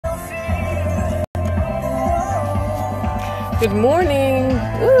Good morning. Ooh,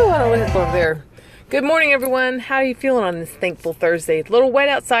 I don't know what it's over there. Good morning, everyone. How are you feeling on this thankful Thursday? It's a little wet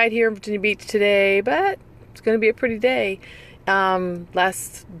outside here in Virginia Beach today, but it's going to be a pretty day.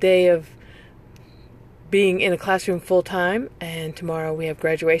 Last day of being in a classroom full time, and tomorrow we have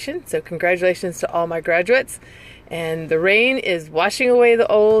graduation. So congratulations to all my graduates. And the rain is washing away the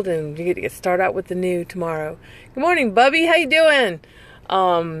old, and you get to start out with the new tomorrow. Good morning, Bubby. How you doing?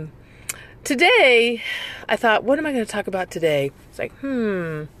 Today, I thought, what am I going to talk about today? It's like,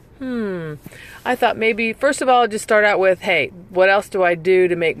 I thought maybe, first of all, just start out with, hey, what else do I do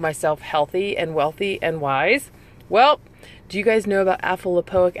to make myself healthy and wealthy and wise? Well, do you guys know about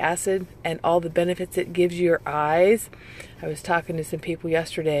alpha-lipoic acid and all the benefits it gives your eyes? I was talking to some people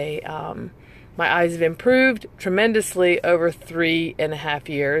yesterday. My eyes have improved tremendously over 3.5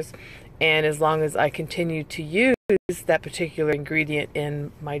 years. And as long as I continue to use that particular ingredient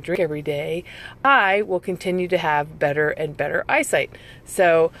in my drink every day, I will continue to have better and better eyesight.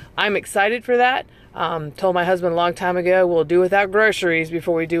 So I'm excited for that. Told my husband a long time ago, we'll do without groceries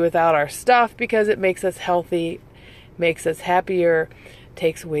before we do without our stuff, because it makes us healthy, makes us happier,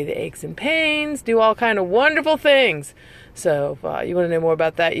 takes away the aches and pains, do all kind of wonderful things. So if you want to know more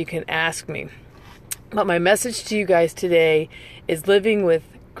about that, you can ask me. But my message to you guys today is living with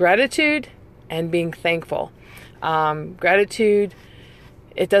gratitude and being thankful. Gratitude,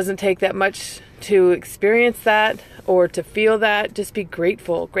 it doesn't take that much to experience that or to feel that. Just be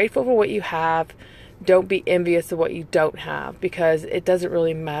grateful. Grateful for what you have. Don't be envious of what you don't have, because it doesn't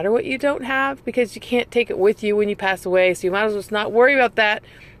really matter what you don't have, because you can't take it with you when you pass away. So you might as well just not worry about that.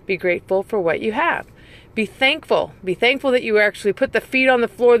 Be grateful for what you have. Be thankful. Be thankful that you actually put the feet on the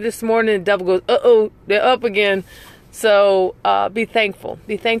floor this morning and the devil goes, uh-oh, they're up again. So be thankful.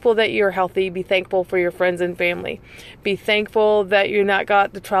 Be thankful that you're healthy. Be thankful for your friends and family. Be thankful that you're not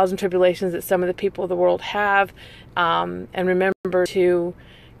got the trials and tribulations that some of the people of the world have. And remember to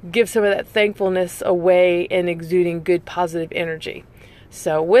give some of that thankfulness away in exuding good, positive energy.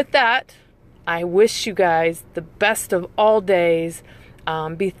 So with that, I wish you guys the best of all days.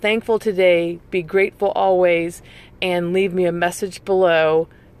 Be thankful today. Be grateful always. And leave me a message below.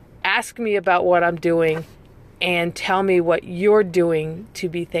 Ask me about what I'm doing. And tell me what you're doing to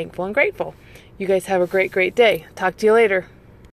be thankful and grateful. You guys have a great, great day. Talk to you later.